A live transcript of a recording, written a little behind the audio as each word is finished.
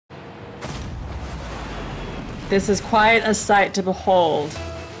This is quite a sight to behold.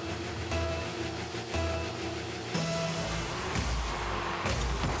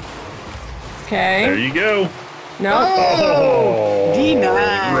 Okay. There you go. No. Oh,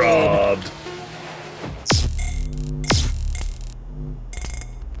 denied. Robbed.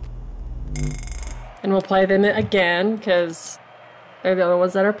 And we'll play them again, because they're the only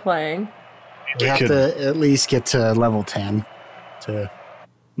ones that are playing. We have to at least get to level 10 to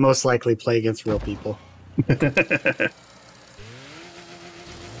most likely play against real people.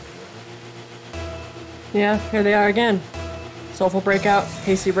 Yeah, here they are again. Soulful Breakout,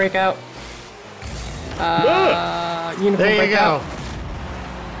 Hasty Breakout, Uniform There you Breakout. go.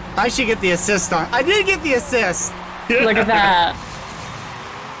 I should get the assist on. I did get the assist. Look at that.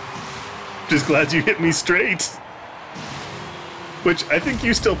 Just glad you hit me straight. Which I think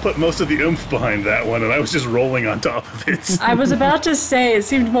you still put most of the oomph behind that one, and I was just rolling on top of it. I was about to say, it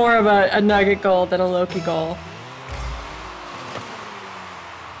seemed more of a Nugget goal than a Loki goal.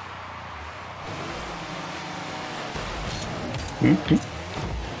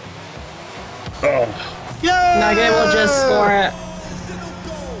 Oh, Yeah. Nugget will just score it.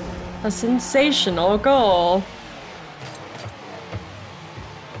 A sensational goal.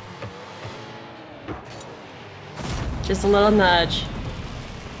 Just a little nudge.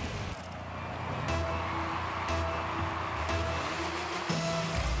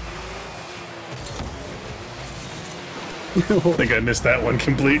 I think I missed that one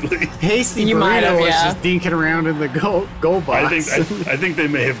completely. Hasty You might Burrito have, was yeah. just dinking around in the goal box. I think they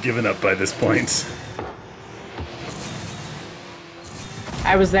may have given up by this point.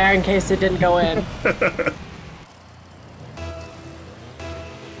 I was there in case it didn't go in.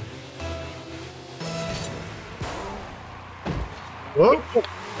 Whoa,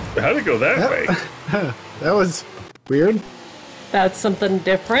 How'd it go that way? that was weird. That's something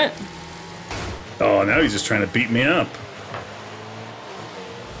different. Oh, now he's just trying to beat me up.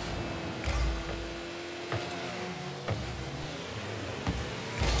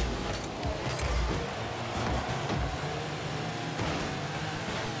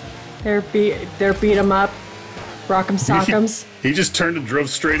 They're beat 'em up. Rock'em sock'ems. He just turned and drove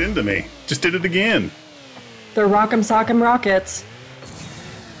straight into me. Just did it again. They're rock'em sock'em rockets.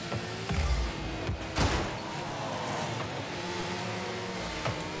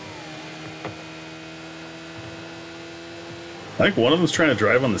 I think one of them's trying to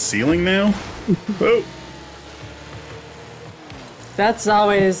drive on the ceiling now. Oh, That's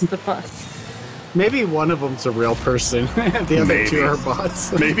always the fun. Maybe one of them's a real person. The other Maybe. two are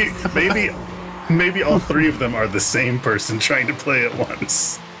bots. maybe all three of them are the same person trying to play at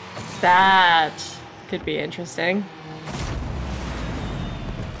once. That could be interesting.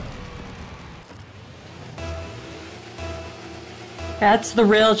 That's the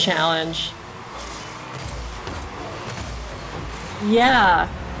real challenge. Yeah,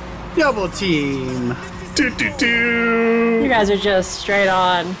 Double team. Do do do. you guys are just straight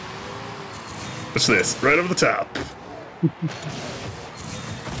on. What's this? Right over the top.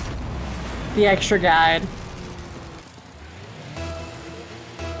 The extra guide.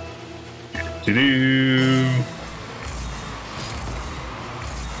 Do do.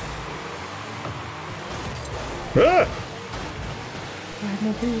 Ah! I have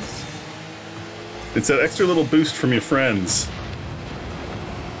no boost. It's that extra little boost from your friends.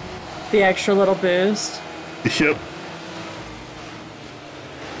 The extra little boost. Yep.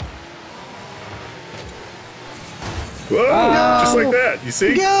 Whoa! Just like that. You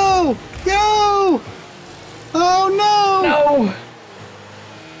see? Go! Go! Oh no! No!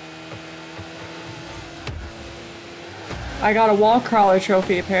 I got a wall crawler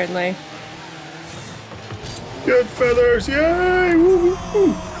trophy apparently. Good feathers! Yay! Woo, woo,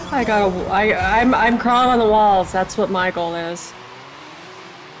 woo. I'm crawling on the walls. That's what my goal is.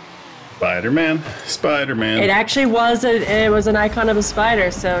 Spider-Man. Spider-Man. It actually was it was an icon of a spider,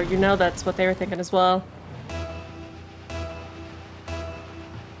 so you know that's what they were thinking as well.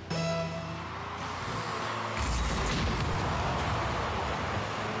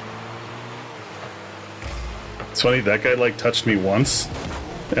 It's funny, that guy like touched me once,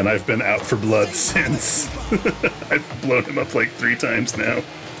 and I've been out for blood since. I've blown him up like 3 times now.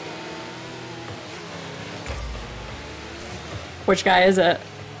 Which guy is it?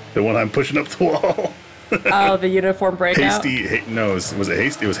 The one I'm pushing up the wall. Oh, the uniform breakout. No, was it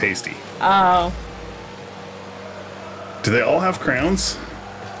Hasty? It was Hasty. Oh, Do they all have crowns?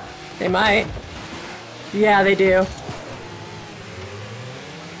 they might. Yeah, they do.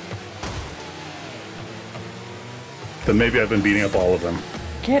 Then maybe I've been beating up all of them.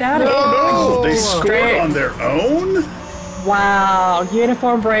 Get out of here. Oh, they scored Great. on their own? Wow,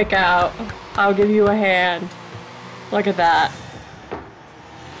 uniform breakout. I'll give you a hand. Look at that.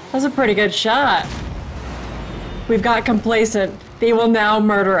 That's a pretty good shot. We've got complacent. They will now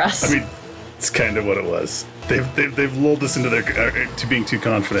murder us. I mean, it's kind of what it was. They've lulled us into their to being too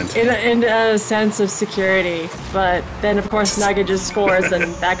confident. In a sense of security, but then of course Nugget just scores and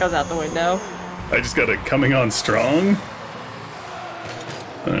that goes out the window. I just got it coming on strong.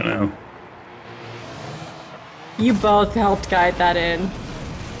 I don't know. You both helped guide that in.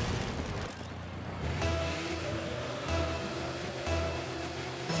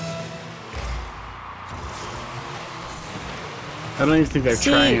 I don't even think they're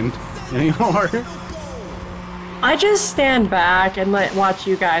trying anymore. I just stand back and watch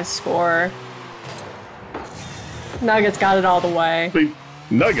you guys score. Nugget's got it all the way. Wait,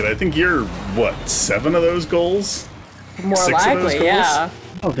 Nugget, I think you're, what, 7 of those goals? More 6 likely, of those goals? yeah.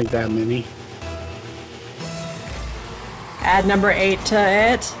 I don't think that many. Add number 8 to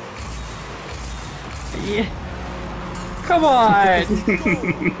it. Yeah. Come on.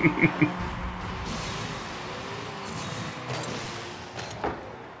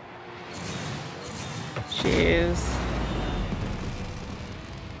 Jeez.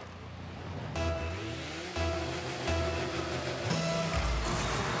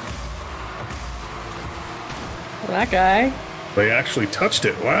 That guy. They actually touched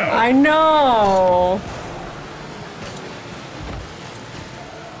it. Wow. I know.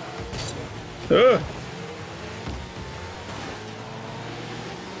 Ugh.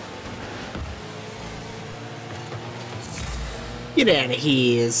 Get out of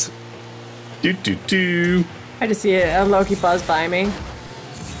here. Do do do. I just see a Loki buzz by me.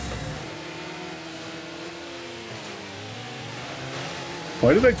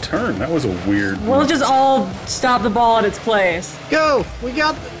 Why did I turn? That was a weird. We'll just all stop the ball at its place. Go! We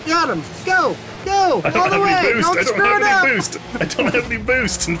got him! Go! Go! I All don't the have way! any boost. Don't I don't screw have it any up! boost. I don't have any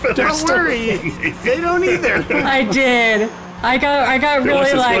boost. And Feather's Don't still worry! with me. They don't either! I did. I got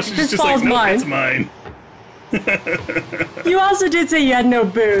really like, She's this just ball's nope, mine. it's mine. You also did say you had no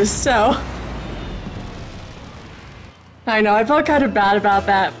boost, so. I know, I felt kind of bad about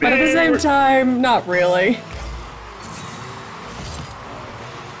that, but at the same time, not really.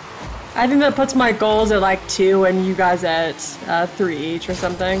 I think that puts my goals at like 2 and you guys at 3 each or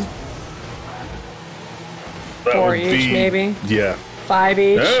something. That 4 would each, be- maybe. Yeah. 5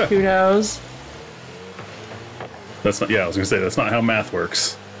 each, Yeah. who knows? That's not. Yeah, I was gonna say that's not how math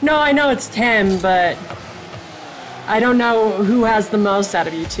works. No, I know it's 10, but I don't know who has the most out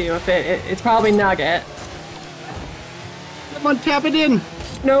of you two. If it's probably Nugget. Come on, tap it in!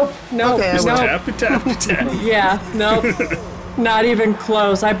 Nope, nope, Okay, I will. nope. Tap it, tap it, tap. Yeah, nope. Not even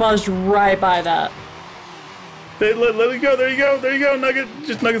close. I buzzed right by that. Hey, let it go. There you go. There you go.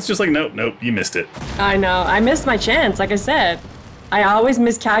 Nugget's just like nope, nope. You missed it. I know. I missed my chance, like I said. I always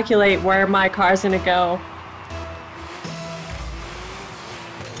miscalculate where my car's gonna go.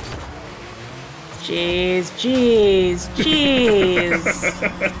 Jeez, jeez, jeez.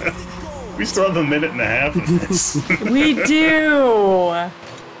 We still have a minute and a half of this. We do.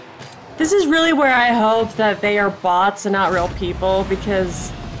 This is really where I hope that they are bots and not real people,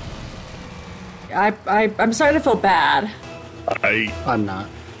 because I'm starting to feel bad. I'm not.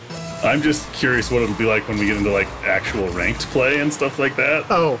 I'm just curious what it'll be like when we get into like actual ranked play and stuff like that.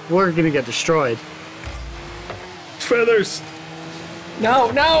 Oh, we're gonna get destroyed. Feathers.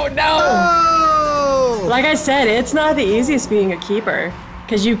 No, no, no! Oh! Like I said, it's not the easiest being a keeper,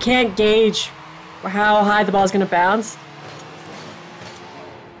 because you can't gauge how high the ball's gonna bounce.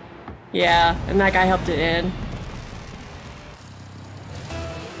 Yeah, and that guy helped it in.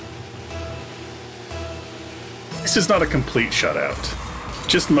 This is not a complete shutout.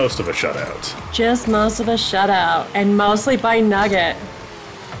 Just most of a shutout. Just most of a shutout, and mostly by Nugget.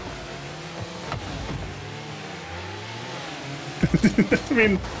 I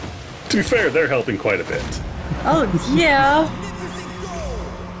mean, to be fair, they're helping quite a bit. Oh, yeah.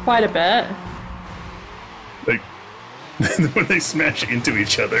 Quite a bit. Like, when they smash into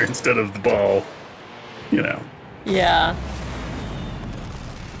each other instead of the ball, you know. Yeah.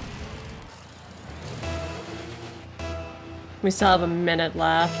 We still have a minute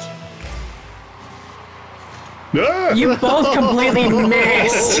left. Ah! You both completely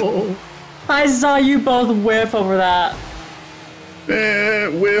missed. I saw you both whiff over that.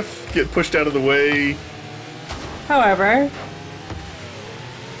 Whiff, get pushed out of the way. However,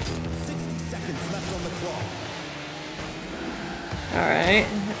 60 seconds left on the clock. alright.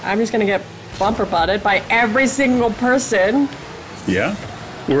 I'm just gonna get bumper butted by every single person. Yeah,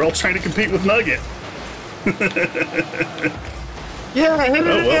 we're all trying to compete with Nugget. Yeah, I hit it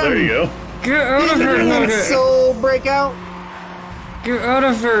Oh, again! well, there you go. Get out of here, Nugget. Soul breakout! Get out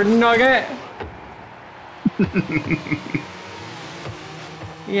of here, Nugget.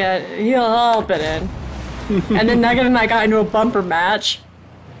 Yeah, he'll help it in. And then Nugget and I got into a bumper match.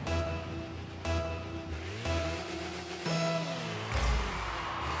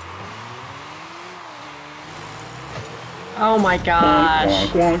 Oh my gosh. Wonk,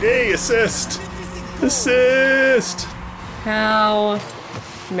 wonk, wonk. Hey, assist! Assist! How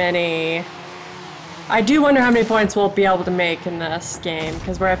many? I do wonder how many points we'll be able to make in this game,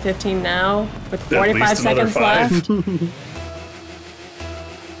 because we're at 15 now, with 45 seconds left.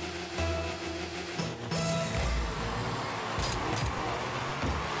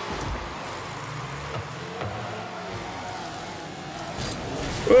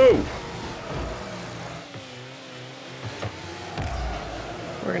 Whoa!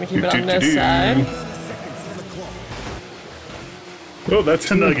 We're gonna keep it on this side. Oh, that's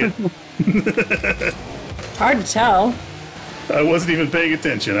a nugget. Hard to tell. I wasn't even paying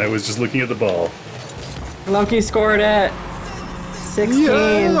attention. I was just looking at the ball. Loki scored it. 16.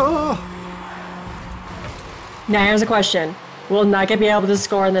 Yeah. Now here's a question. Will Nugget be able to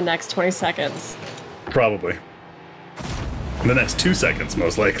score in the next 20 seconds? Probably. In the next 2 seconds,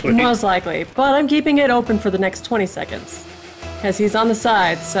 most likely. Most likely. But I'm keeping it open for the next 20 seconds. Because he's on the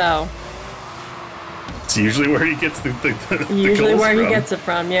side, so... It's usually where he gets the Usually goals where from. he gets it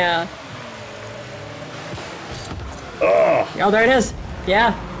from, yeah. Oh, there it is.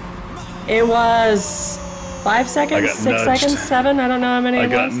 Yeah. It was 5 seconds, 6 nudged. seconds, 7. I don't know how many I it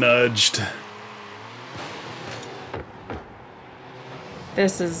got was. nudged.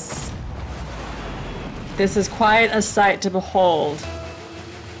 This is quite a sight to behold.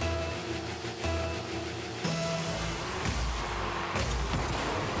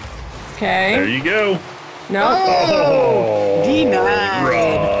 Okay. There you go. No. Oh, Denied.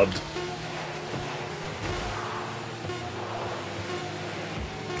 robbed.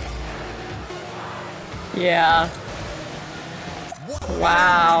 Yeah.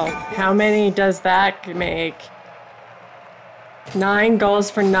 Wow. How many does that make? 9 goals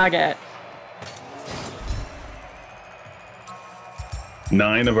for Nugget.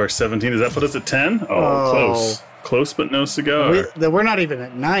 9 of our 17. Does that put us at 10? Oh. Close. Close, but no cigar. We're not even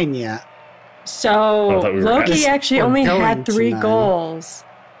at 9 yet. So I thought we were Loki at- actually We're only going had to 3 9. goals.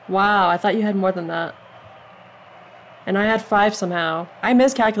 Wow, I thought you had more than that. And I had 5 somehow. I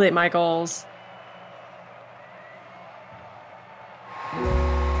miscalculate my goals.